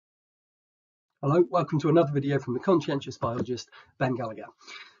Hello, welcome to another video from the conscientious biologist, Ben Gallagher.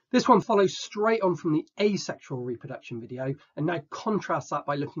 This one follows straight on from the asexual reproduction video and now contrasts that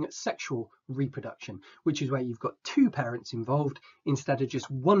by looking at sexual reproduction, which is where you've got two parents involved instead of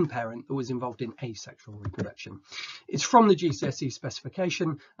just one parent that was involved in asexual reproduction. It's from the GCSE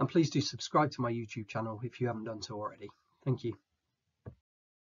specification, and please do subscribe to my YouTube channel if you haven't done so already. Thank you.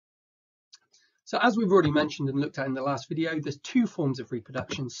 So as we've already mentioned and looked at in the last video, there's two forms of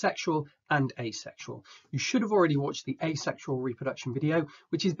reproduction, sexual and asexual. You should have already watched the asexual reproduction video,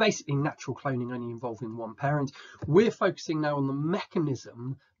 which is basically natural cloning only involving one parent. We're focusing now on the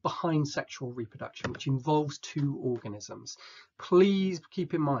mechanism behind sexual reproduction, which involves two organisms. Please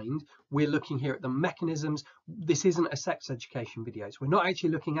keep in mind, we're looking here at the mechanisms. This isn't a sex education video, so we're not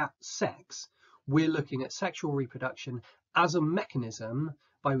actually looking at sex. We're looking at sexual reproduction as a mechanism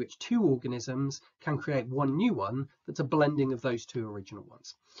by which two organisms can create one new one that's a blending of those two original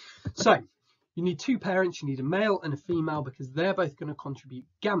ones. So you need two parents, you need a male and a female, because they're both going to contribute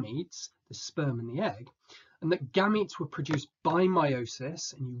gametes, the sperm and the egg, and that gametes were produced by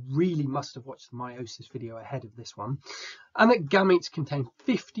meiosis, and you really must have watched the meiosis video ahead of this one, and that gametes contain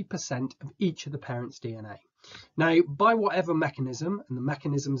 50% of each of the parents' DNA. Now, by whatever mechanism, and the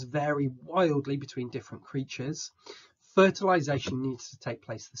mechanisms vary wildly between different creatures, fertilization needs to take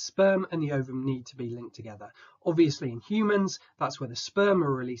place. The sperm and the ovum need to be linked together. Obviously in humans, that's where the sperm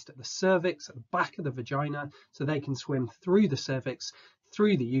are released at the cervix, at the back of the vagina, so they can swim through the cervix,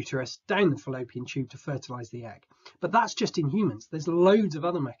 through the uterus, down the fallopian tube to fertilize the egg. But that's just in humans. There's loads of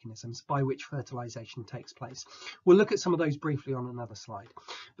other mechanisms by which fertilization takes place. We'll look at some of those briefly on another slide.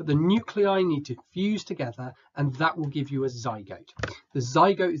 But the nuclei need to fuse together, and that will give you a zygote. The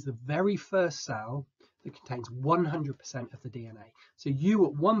zygote is the very first cell that contains 100% of the DNA. So you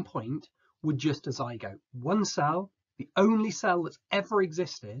at one point were just a zygote. One cell, the only cell that's ever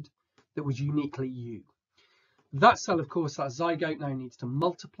existed that was uniquely you. That cell, of course, that zygote now needs to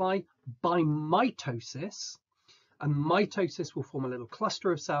multiply by mitosis, and mitosis will form a little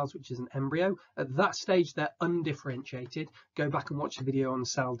cluster of cells, which is an embryo. At that stage, they're undifferentiated. Go back and watch the video on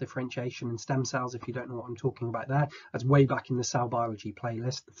cell differentiation and stem cells if you don't know what I'm talking about there. That's way back in the cell biology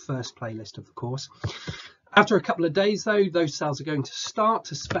playlist, the first playlist of the course. After a couple of days, though, those cells are going to start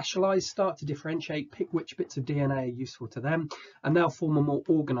to specialize, start to differentiate, pick which bits of DNA are useful to them, and they'll form a more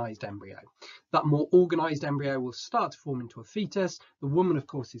organized embryo. That more organized embryo will start to form into a fetus. The woman, of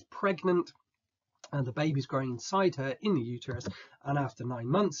course, is pregnant, and the baby's growing inside her in the uterus, and after 9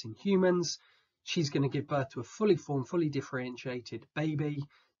 months in humans, she's going to give birth to a fully formed, fully differentiated baby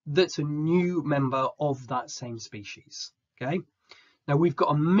that's a new member of that same species. Okay, now we've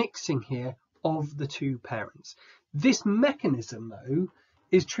got a mixing here of the two parents. This mechanism, though,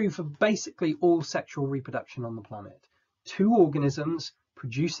 is true for basically all sexual reproduction on the planet. Two organisms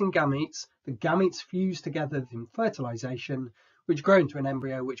producing gametes, the gametes fuse together in fertilization, which grow into an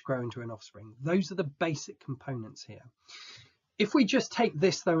embryo, which grow into an offspring. Those are the basic components here. If we just take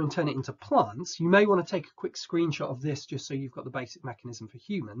this, though, and turn it into plants, you may want to take a quick screenshot of this just so you've got the basic mechanism for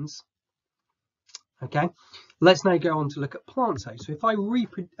humans. Okay, let's now go on to look at plants. So if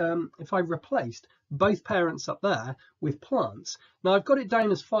I replaced both parents up there with plants, now I've got it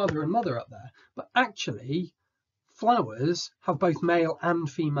down as father and mother up there, but actually flowers have both male and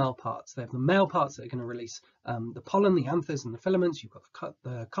female parts. They have the male parts that are going to release the pollen, the anthers and the filaments. You've got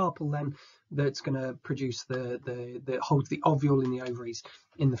the carpel then that's going to produce that holds the ovule in the ovaries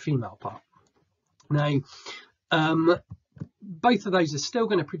in the female part. Now, both of those are still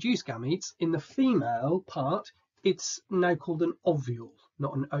going to produce gametes. In the female part, it's now called an ovule,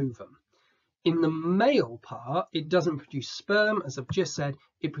 not an ovum. In the male part, it doesn't produce sperm, as I've just said,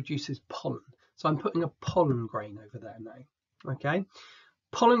 it produces pollen. So I'm putting a pollen grain over there now. Okay,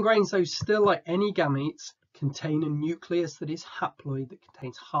 pollen grains, though, still like any gametes, contain a nucleus that is haploid, that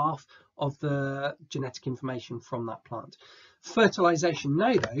contains half of the genetic information from that plant. Fertilization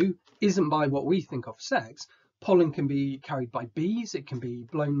now, though, isn't by what we think of sex. Pollen can be carried by bees, it can be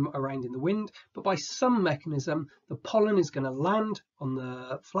blown around in the wind, but by some mechanism, the pollen is going to land on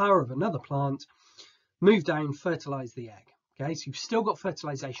the flower of another plant, move down, fertilize the egg. Okay, so you've still got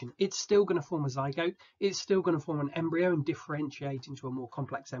fertilization. It's still going to form a zygote. It's still going to form an embryo and differentiate into a more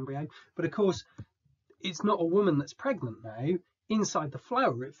complex embryo. But of course, it's not a woman that's pregnant now. Inside the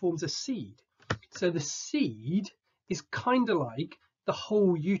flower, it forms a seed. So the seed is kind of like the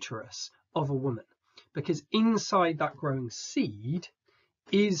whole uterus of a woman, because inside that growing seed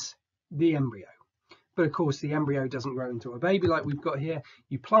is the embryo. But of course, the embryo doesn't grow into a baby like we've got here.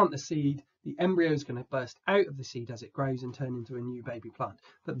 You plant the seed, the embryo is going to burst out of the seed as it grows and turn into a new baby plant.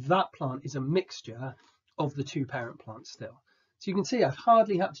 But that plant is a mixture of the two parent plants still. So you can see I've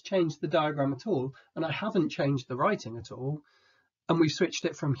hardly had to change the diagram at all, and I haven't changed the writing at all, and we've switched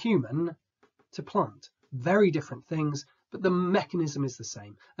it from human to plant. Very different things, but the mechanism is the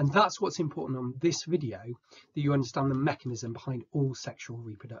same. And that's what's important on this video, that you understand the mechanism behind all sexual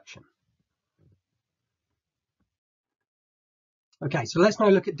reproduction. Okay, so let's now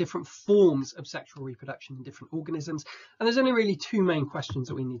look at different forms of sexual reproduction in different organisms. And there's only really two main questions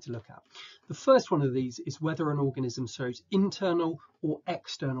that we need to look at. The first one of these is whether an organism shows internal or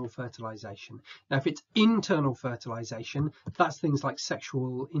external fertilization. Now, if it's internal fertilization, that's things like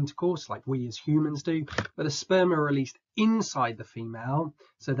sexual intercourse, like we as humans do, where the sperm are released inside the female.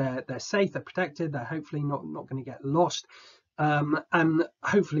 So they're safe, they're protected, they're hopefully not going to get lost. And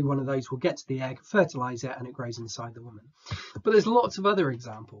hopefully one of those will get to the egg, fertilize it, and it grows inside the woman. But there's lots of other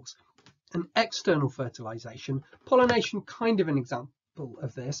examples. An external fertilization, pollination, kind of an example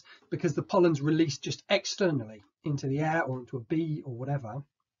of this, because the pollen's released just externally into the air or into a bee or whatever,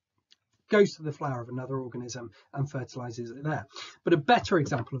 goes to the flower of another organism and fertilizes it there. But a better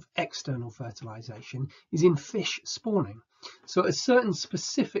example of external fertilization is in fish spawning. So at a certain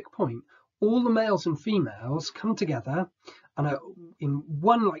specific point, all the males and females come together, and in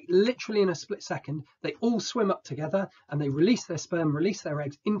one, like literally in a split second, they all swim up together and they release their sperm, release their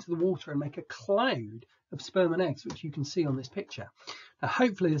eggs into the water and make a cloud of sperm and eggs, which you can see on this picture. Now,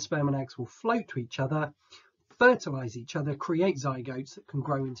 hopefully the sperm and eggs will float to each other, fertilize each other, create zygotes that can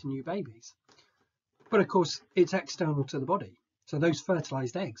grow into new babies. But of course, it's external to the body. So those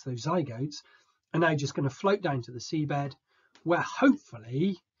fertilized eggs, those zygotes, are now just going to float down to the seabed, where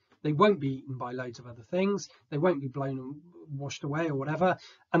hopefully they won't be eaten by loads of other things. They won't be blown and washed away or whatever,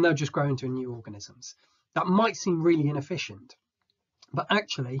 and they'll just grow into new organisms. That might seem really inefficient, but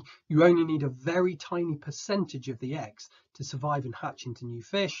actually you only need a very tiny percentage of the eggs to survive and hatch into new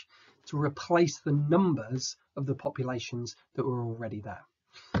fish to replace the numbers of the populations that were already there.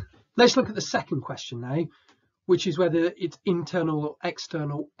 Let's look at the second question now, which is whether it's internal or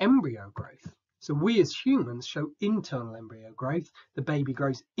external embryo growth. So we as humans show internal embryo growth. The baby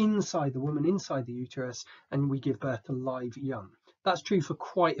grows inside the woman, inside the uterus, and we give birth to live young. That's true for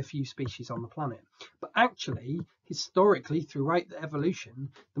quite a few species on the planet. But actually, historically, throughout the evolution,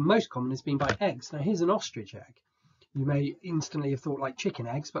 the most common has been by eggs. Now, here's an ostrich egg. You may instantly have thought like chicken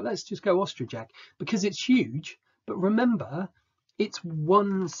eggs, but let's just go ostrich egg because it's huge. But remember, it's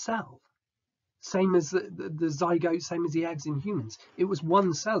one cell. Same as the zygote, same as the eggs in humans. It was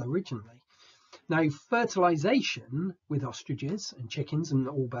one cell originally. Now, fertilization with ostriches and chickens and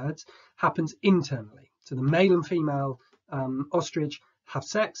all birds happens internally. So the male and female ostrich have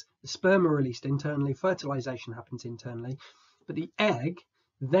sex, the sperm are released internally, fertilization happens internally, but the egg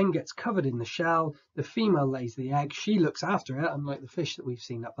then gets covered in the shell. The female lays the egg, she looks after it, unlike the fish that we've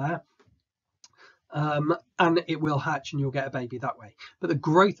seen up there, and it will hatch and you'll get a baby that way. But the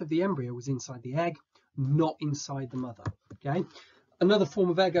growth of the embryo was inside the egg, not inside the mother. Okay. Another form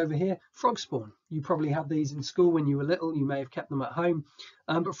of egg over here, frog spawn. You probably had these in school when you were little. You may have kept them at home.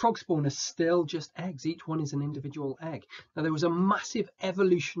 But frog spawn are still just eggs. Each one is an individual egg. Now, there was a massive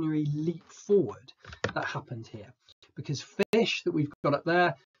evolutionary leap forward that happened here. Because fish that we've got up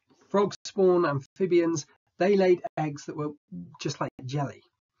there, frog spawn, amphibians, they laid eggs that were just like jelly.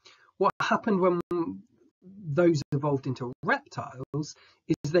 What happened when those evolved into reptiles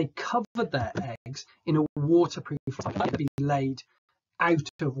is they covered their eggs in a waterproof to be laid out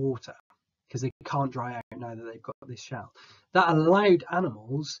of water because they can't dry out now that they've got this shell. That allowed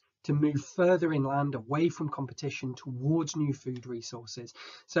animals to move further inland, away from competition, towards new food resources.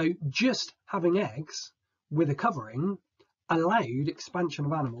 So just having eggs with a covering allowed expansion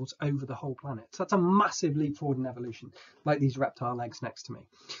of animals over the whole planet. So that's a massive leap forward in evolution, like these reptile eggs next to me.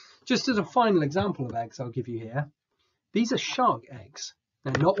 Just as a final example of eggs I'll give you here, these are shark eggs.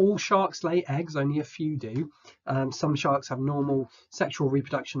 Now, not all sharks lay eggs, only a few do. Some sharks have normal sexual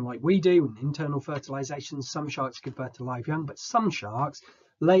reproduction like we do, and internal fertilization. Some sharks give birth to live young, but some sharks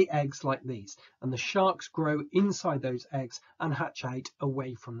lay eggs like these. And the sharks grow inside those eggs and hatch out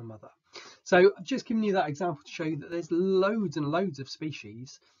away from the mother. So I've just given you that example to show you that there's loads and loads of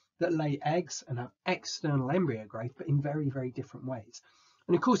species that lay eggs and have external embryo growth, but in very, very different ways.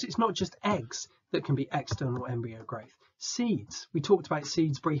 And of course, it's not just eggs that can be external embryo growth. Seeds, we talked about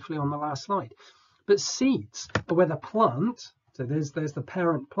seeds briefly on the last slide, but seeds are where the plant, so there's the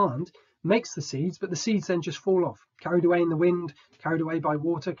parent plant, makes the seeds, but the seeds then just fall off, carried away in the wind, carried away by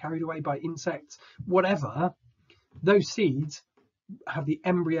water, carried away by insects, whatever. Those seeds have the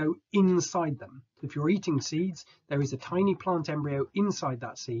embryo inside them. If you're eating seeds, there is a tiny plant embryo inside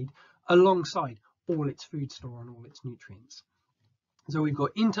that seed alongside all its food store and all its nutrients. So we've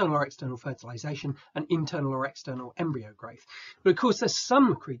got internal or external fertilization and internal or external embryo growth. But of course, there's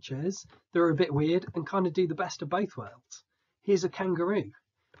some creatures that are a bit weird and kind of do the best of both worlds. Here's a kangaroo.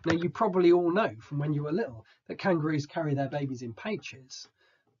 Now, you probably all know from when you were little that kangaroos carry their babies in pouches.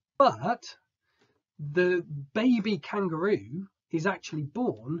 But the baby kangaroo is actually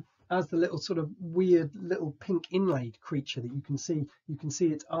born as the little sort of weird little pink inlaid creature that you can see. You can see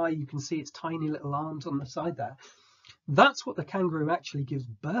its eye, you can see its tiny little arms on the side there. That's what the kangaroo actually gives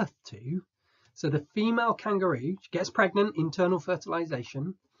birth to. So the female kangaroo gets pregnant, internal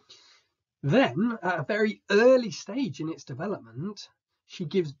fertilization. Then at a very early stage in its development, she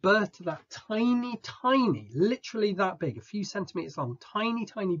gives birth to that tiny, literally that big, a few centimeters long,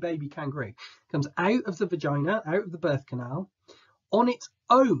 tiny baby kangaroo. Comes out of the vagina, out of the birth canal, on its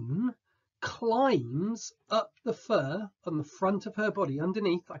own, climbs up the fur on the front of her body,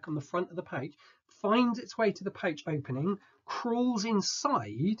 underneath, like on the front of the pouch, finds its way to the pouch opening, crawls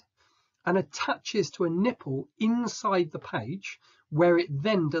inside, and attaches to a nipple inside the pouch, where it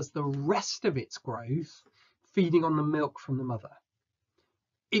then does the rest of its growth, feeding on the milk from the mother.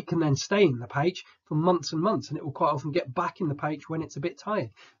 It can then stay in the pouch for months and months, and it will quite often get back in the pouch when it's a bit tired.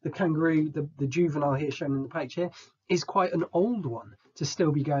 The kangaroo, the juvenile here shown in the pouch here, is quite an old one to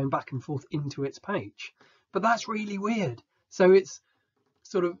still be going back and forth into its pouch. But that's really weird. So it's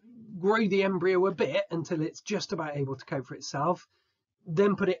sort of grow the embryo a bit until it's just about able to cope for itself,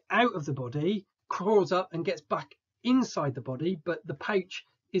 then put it out of the body, crawls up and gets back inside the body, but the pouch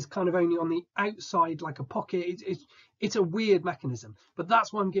is kind of only on the outside like a pocket. It's a weird mechanism, but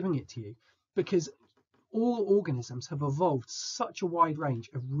that's why I'm giving it to you, because all organisms have evolved such a wide range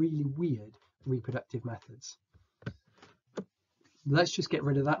of really weird reproductive methods. Let's just get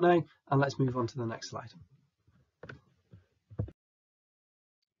rid of that now and let's move on to the next slide.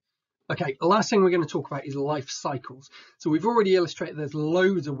 Okay, the last thing we're going to talk about is life cycles. So we've already illustrated there's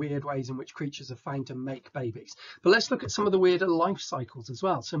loads of weird ways in which creatures are found to make babies. But let's look at some of the weirder life cycles as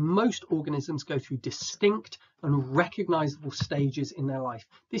well. So most organisms go through distinct and recognizable stages in their life.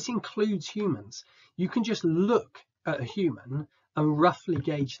 This includes humans. You can just look at a human and roughly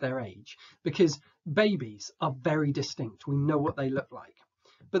gauge their age, because babies are very distinct. We know what they look like.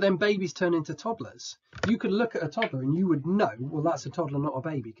 But then babies turn into toddlers. You could look at a toddler and you would know, well, that's a toddler, not a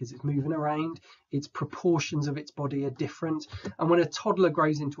baby, because it's moving around, its proportions of its body are different. And when a toddler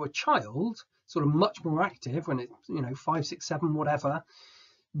grows into a child, sort of much more active, when it's, 5, 6, 7, whatever,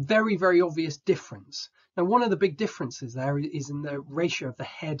 very obvious difference. Now, one of the big differences there is in the ratio of the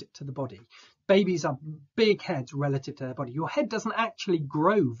head to the body. Babies have big heads relative to their body. Your head doesn't actually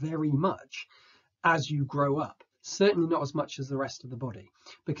grow very much as you grow up. Certainly not as much as the rest of the body,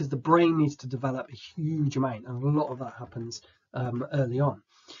 because the brain needs to develop a huge amount, and a lot of that happens early on.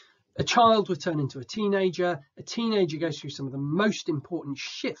 A child will turn into a teenager. A teenager goes through some of the most important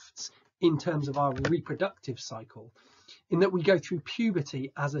shifts in terms of our reproductive cycle, in that we go through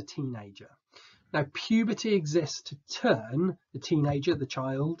puberty as a teenager. Now, puberty exists to turn the teenager, the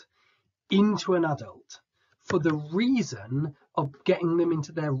child, into an adult for the reason of getting them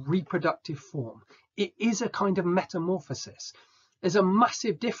into their reproductive form. It is a kind of metamorphosis. There's a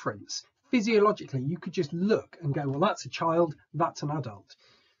massive difference. Physiologically, you could just look and go, well, that's a child, that's an adult.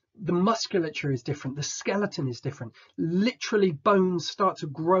 The musculature is different. The skeleton is different. Literally, bones start to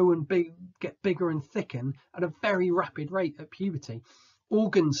grow and get bigger and thicken at a very rapid rate at puberty.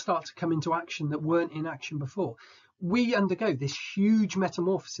 Organs start to come into action that weren't in action before. We undergo this huge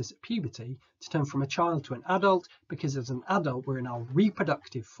metamorphosis at puberty to turn from a child to an adult, because as an adult, we're in our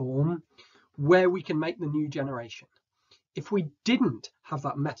reproductive form where we can make the new generation. If we didn't have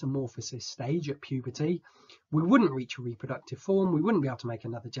that metamorphosis stage at puberty, we wouldn't reach a reproductive form, we wouldn't be able to make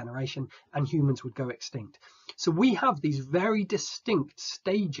another generation, and humans would go extinct. So we have these very distinct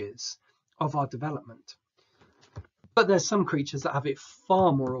stages of our development. But there's some creatures that have it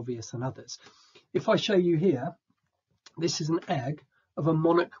far more obvious than others. If I show you here, this is an egg of a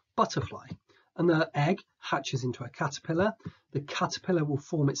monarch butterfly, and the egg hatches into a caterpillar. The caterpillar will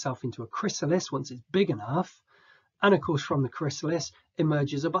form itself into a chrysalis once it's big enough, and of course from the chrysalis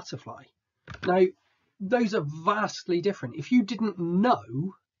emerges a butterfly. Now, those are vastly different. If you didn't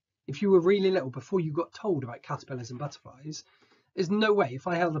know, if you were really little before you got told about caterpillars and butterflies, there's no way if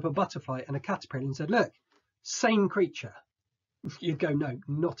I held up a butterfly and a caterpillar and said, look, same creature, you'd go, no,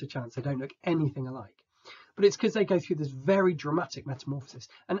 not a chance, they don't look anything alike. But it's because they go through this very dramatic metamorphosis.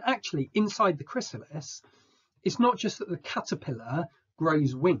 And actually, inside the chrysalis, it's not just that the caterpillar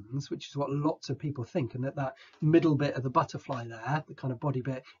grows wings, which is what lots of people think, and that middle bit of the butterfly there, the kind of body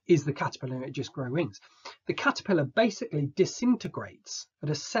bit, is the caterpillar, and it just grows wings. The caterpillar basically disintegrates at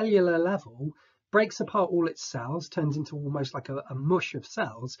a cellular level breaks apart all its cells, turns into almost like a mush of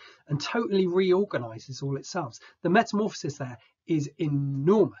cells, and totally reorganizes all its cells. The metamorphosis there is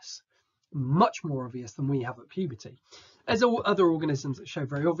enormous, much more obvious than we have at puberty. There's all other organisms that show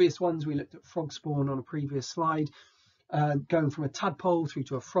very obvious ones. We looked at frog spawn on a previous slide. Going from a tadpole through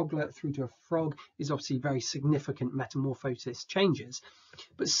to a froglet through to a frog is obviously very significant metamorphosis changes.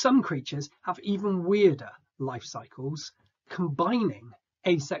 But some creatures have even weirder life cycles, combining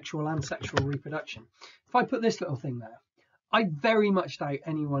asexual and sexual reproduction. If I put this little thing there, I very much doubt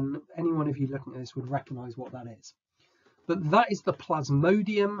any one of you looking at this would recognize what that is. But that is the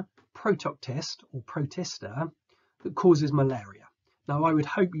Plasmodium protoctist or protista that causes malaria. Now, I would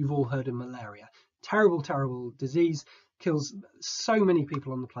hope you've all heard of malaria. Terrible, terrible disease, kills so many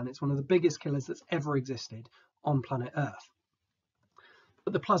people on the planet. It's one of the biggest killers that's ever existed on planet Earth.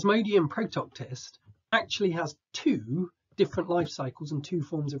 But the Plasmodium protoctist actually has two different life cycles and two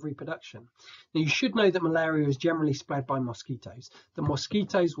forms of reproduction. Now, you should know that malaria is generally spread by mosquitoes. The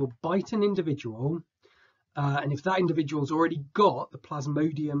mosquitoes will bite an individual, and if that individual's already got the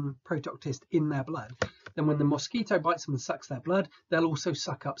Plasmodium protoctist in their blood, then when the mosquito bites them and sucks their blood, they'll also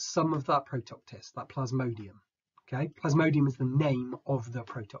suck up some of that protoctist, that Plasmodium. Okay, Plasmodium is the name of the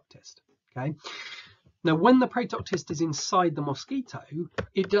protoctist. Okay, now when the protoctist is inside the mosquito,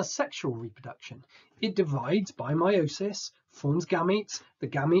 it does sexual reproduction. It divides by meiosis, forms gametes. The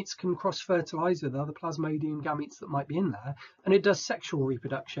gametes can cross-fertilize with other Plasmodium gametes that might be in there, and it does sexual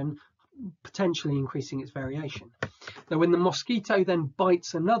reproduction, potentially increasing its variation. Now, when the mosquito then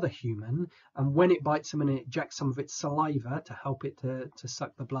bites another human, and when it bites them and it ejects some of its saliva to help it to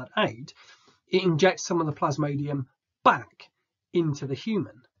suck the blood out, it injects some of the Plasmodium back into the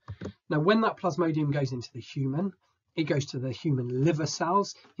human. Now, when that Plasmodium goes into the human, it goes to the human liver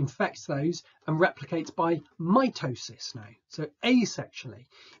cells, infects those, and replicates by mitosis now. So asexually,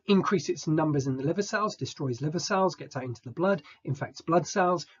 increases its numbers in the liver cells, destroys liver cells, gets out into the blood, infects blood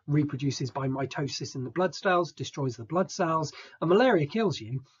cells, reproduces by mitosis in the blood cells, destroys the blood cells, and malaria kills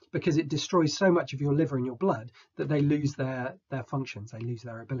you because it destroys so much of your liver and your blood that they lose their functions, they lose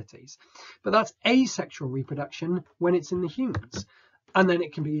their abilities. But that's asexual reproduction when it's in the humans. And then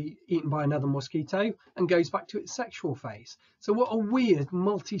it can be eaten by another mosquito and goes back to its sexual phase. So what a weird,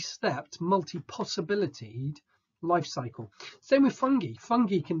 multi-stepped, multi-possibilitied life cycle. Same with fungi.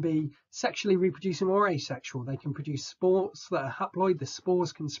 Fungi can be sexually reproducing or asexual. They can produce spores that are haploid. The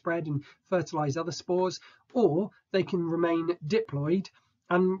spores can spread and fertilize other spores, or they can remain diploid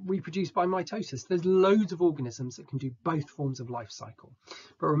and reproduce by mitosis. There's loads of organisms that can do both forms of life cycle.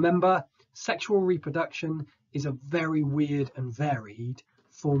 But remember, sexual reproduction is a very weird and varied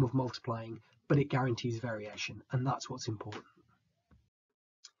form of multiplying, but it guarantees variation, and that's what's important.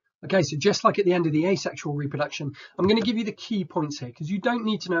 Okay, so just like at the end of the asexual reproduction, I'm going to give you the key points here, because you don't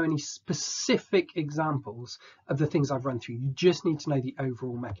need to know any specific examples of the things I've run through. You just need to know the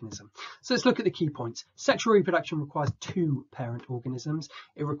overall mechanism. So let's look at the key points. Sexual reproduction requires two parent organisms.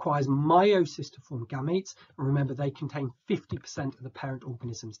 It requires meiosis to form gametes, and remember they contain 50% of the parent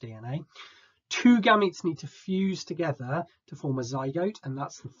organism's DNA. Two gametes need to fuse together to form a zygote, and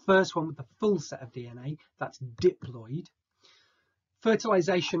that's the first one with the full set of DNA. That's diploid.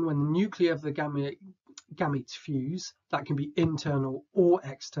 Fertilization, when the nuclei of the gametes fuse, that can be internal or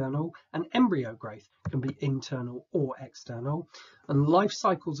external, and embryo growth can be internal or external. And life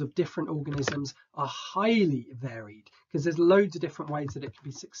cycles of different organisms are highly varied because there's loads of different ways that it can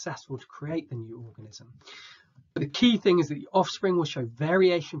be successful to create the new organism. But the key thing is that the offspring will show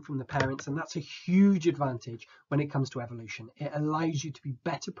variation from the parents, and that's a huge advantage when it comes to evolution. It allows you to be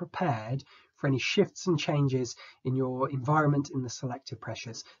better prepared for any shifts and changes in your environment in the selective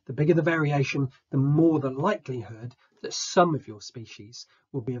pressures. The bigger the variation, the more the likelihood that some of your species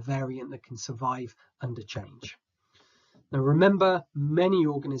will be a variant that can survive under change. Now remember, many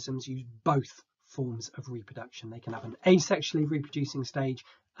organisms use both forms of reproduction. They can have an asexually reproducing stage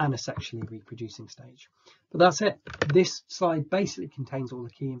and a sexually reproducing stage. But that's it. This slide basically contains all the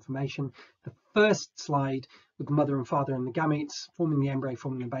key information. The first slide with the mother and father and the gametes forming the embryo,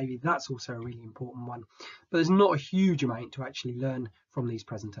 forming the baby, that's also a really important one. But there's not a huge amount to actually learn from these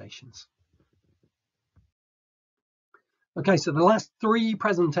presentations. Okay, so the last three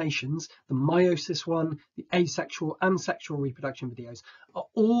presentations, the meiosis one, the asexual and sexual reproduction videos, are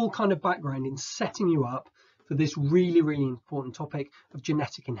all kind of background in setting you up for this really, really important topic of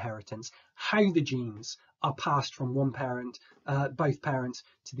genetic inheritance, how the genes are passed from one parent, both parents,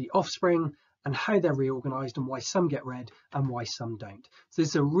 to the offspring, and how they're reorganized and why some get read and why some don't. So this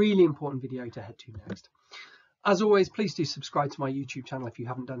is a really important video to head to next. As always, please do subscribe to my YouTube channel if you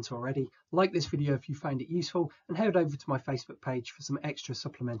haven't done so already. Like this video if you found it useful, and head over to my Facebook page for some extra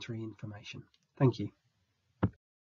supplementary information. Thank you.